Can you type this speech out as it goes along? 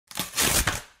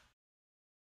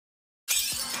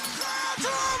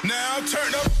Now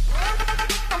turn up.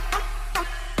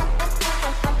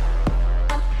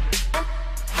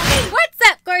 What's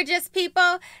up, gorgeous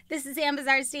people? This is Amber's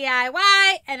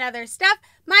DIY and other stuff.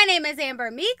 My name is Amber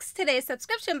Meeks. Today's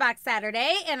Subscription Box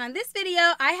Saturday, and on this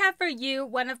video, I have for you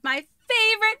one of my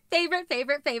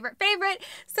favorite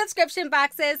subscription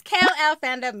boxes, Kal-Elle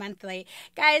Fandom Monthly.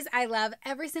 Guys, I love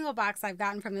every single box I've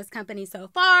gotten from this company so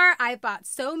far. I've bought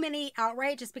so many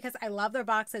outright just because I love their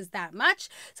boxes that much.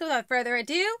 So without further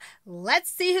ado, let's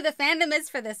see who the fandom is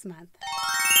for this month.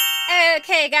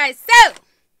 Okay, guys, so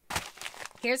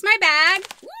here's my bag.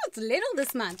 Ooh, it's little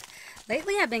this month.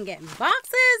 Lately, I've been getting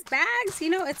boxes, bags, you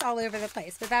know, it's all over the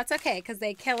place. But that's okay, because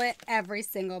they kill it every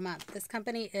single month. This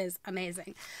company is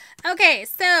amazing. Okay,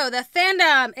 so the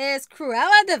fandom is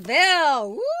Cruella De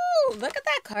Vil. Woo! Look at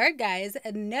that card, guys.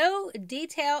 No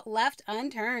detail left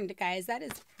unturned, guys. That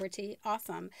is pretty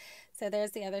awesome. So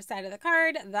there's the other side of the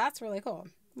card. That's really cool.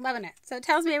 Loving it. So it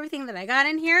tells me everything that I got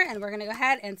in here, and we're going to go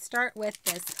ahead and start with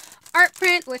this art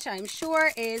print, which I'm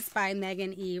sure is by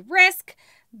Megan E. Risk.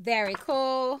 Very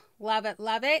cool. Love it,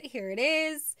 love it. Here it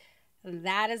is.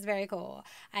 That is very cool.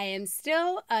 I am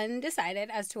still undecided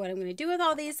as to what I'm going to do with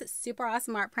all these super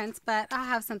awesome art prints, but I'll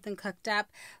have something cooked up.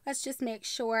 Let's just make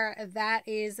sure that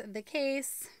is the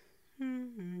case.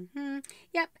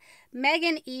 Yep.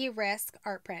 Megan E. Risk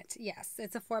art print. Yes,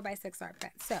 it's a 4x6 art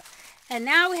print. So, and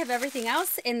now we have everything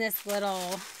else in this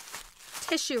little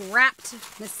tissue wrapped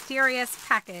mysterious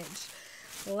package.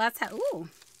 Let's have, ooh,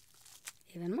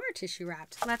 even more tissue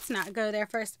wrapped. Let's not go there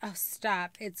first. Oh,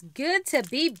 stop. It's good to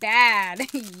be bad.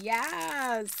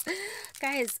 Yes.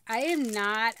 Guys, I am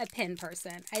not a pin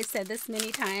person. I've said this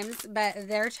many times, but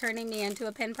they're turning me into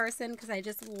a pin person because I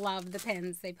just love the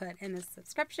pins they put in this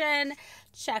subscription.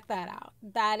 Check that out.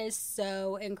 That is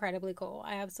so incredibly cool.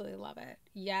 I absolutely love it.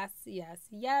 Yes, yes,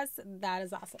 yes. That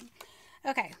is awesome.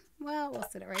 Okay. Well, we'll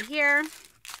sit it right here.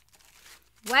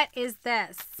 What is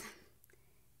this?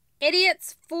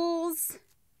 Idiots, fools,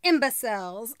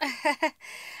 imbeciles.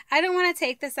 I don't want to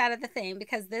take this out of the thing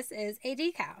because this is a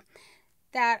decal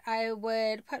that I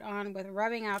would put on with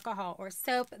rubbing alcohol or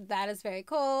soap. That is very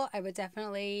cool. I would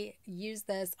definitely use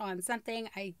this on something.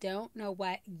 I don't know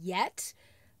what yet,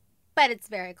 but it's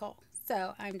very cool.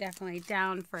 So I'm definitely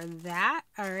down for that.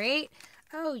 All right.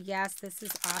 Oh, yes, this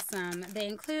is awesome. They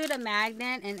include a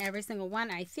magnet in every single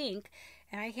one, I think.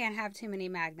 And I can't have too many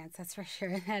magnets, that's for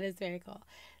sure. That is very cool.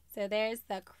 So there's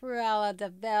the Cruella De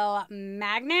Vil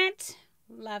magnet.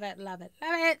 Love it, love it,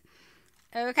 love it.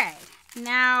 Okay,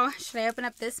 now should I open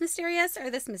up this mysterious or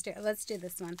this mysterious? Let's do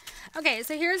this one. Okay,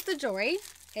 so here's the jewelry.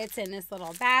 It's in this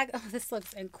little bag. Oh, this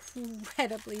looks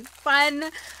incredibly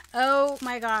fun. Oh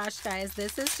my gosh, guys,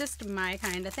 this is just my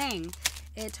kind of thing.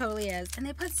 It totally is. And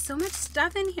they put so much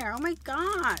stuff in here. Oh my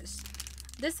gosh.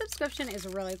 This subscription is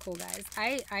really cool, guys.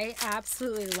 I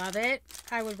absolutely love it.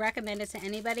 I would recommend it to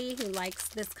anybody who likes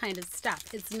this kind of stuff.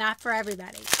 It's not for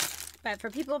everybody. But for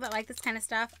people that like this kind of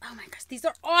stuff, oh my gosh, these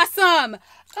are awesome.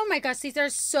 Oh my gosh, these are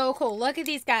so cool. Look at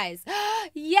these guys.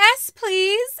 Yes,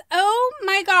 please. Oh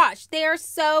my gosh, they are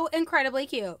so incredibly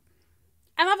cute.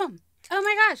 I love them. Oh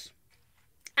my gosh.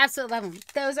 Absolutely love them.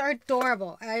 Those are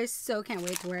adorable. I so can't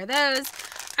wait to wear those.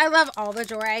 I love all the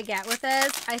jewelry I get with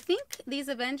this. I think these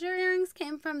Avenger earrings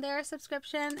came from their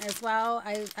subscription as well.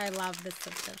 I love this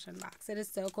subscription box. It is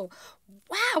so cool.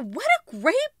 Wow, what a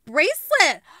great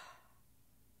bracelet.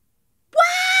 Wow.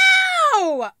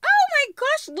 Oh my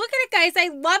gosh, look at it, guys. I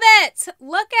love it.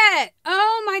 Look at it.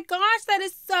 Oh my gosh, that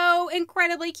is so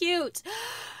incredibly cute.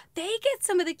 They get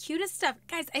some of the cutest stuff.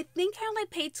 Guys, I think I only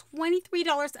paid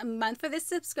 $23 a month for this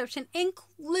subscription,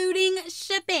 including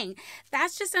shipping.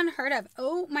 That's just unheard of.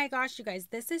 Oh my gosh, you guys,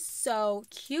 this is so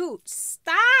cute.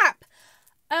 Stop.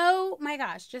 Oh my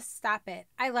gosh, just stop it.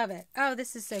 I love it. Oh,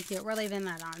 this is so cute. We're leaving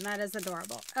that on. That is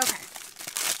adorable. Okay.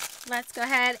 Let's go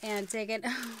ahead and dig it.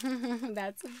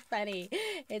 That's funny.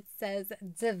 It says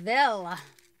De Vil.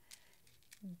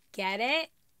 Get it?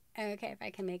 Okay, if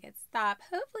I can make it stop.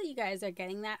 Hopefully you guys are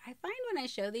getting that. I find when I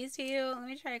show these to you, let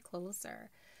me try closer.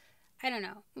 I don't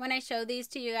know. When I show these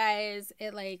to you guys,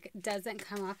 it like doesn't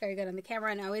come off very good on the camera,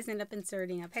 and I always end up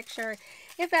inserting a picture.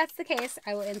 If that's the case,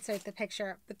 I will insert the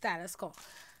picture, but that is cool.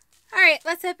 All right,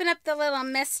 let's open up the little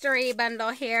mystery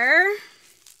bundle here.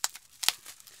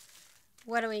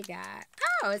 What do we got?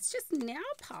 Oh, it's just nail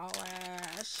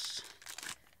polish.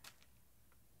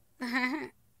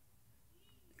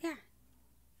 Yeah.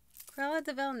 Cruella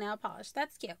De Vil nail polish.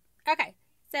 That's cute. Okay.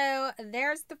 So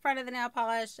there's the front of the nail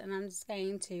polish, and I'm just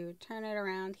going to turn it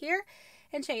around here.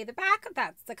 and show you the back.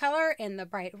 That's the color in the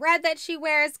bright red that she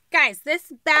wears. Guys,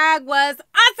 this bag was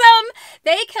awesome.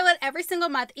 They kill it every single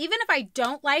month. Even if I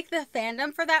don't like the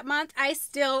fandom for that month, I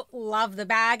still love the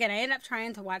bag, and I end up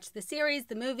trying to watch the series,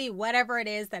 the movie, whatever it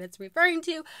is that it's referring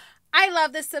to. I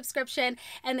love this subscription,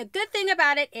 and the good thing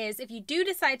about it is if you do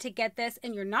decide to get this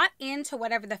and you're not into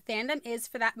whatever the fandom is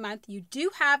for that month, you do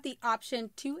have the option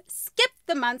to skip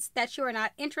the months that you are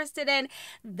not interested in.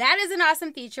 That is an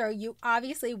awesome feature. You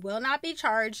obviously will not be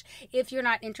charged if you're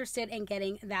not interested in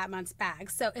getting that month's bag.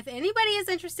 So if anybody is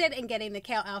interested in getting the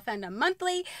Kal-Elle Fandom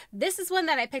monthly, this is one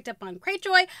that I picked up on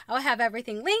Cratejoy. I'll have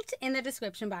everything linked in the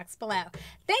description box below.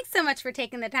 Thanks so much for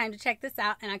taking the time to check this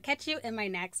out, and I'll catch you in my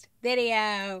next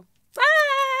video. Bye!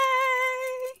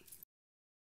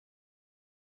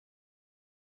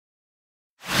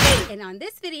 And on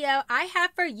this video, I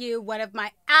have for you one of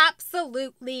my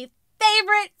absolutely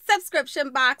favorite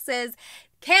subscription boxes,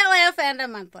 Kal-Elle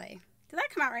Fandom Monthly. Did that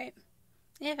come out right?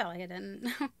 Yeah, I felt like it didn't.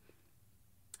 How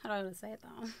do I want to say it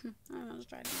though? I don't know, let's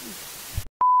try it again.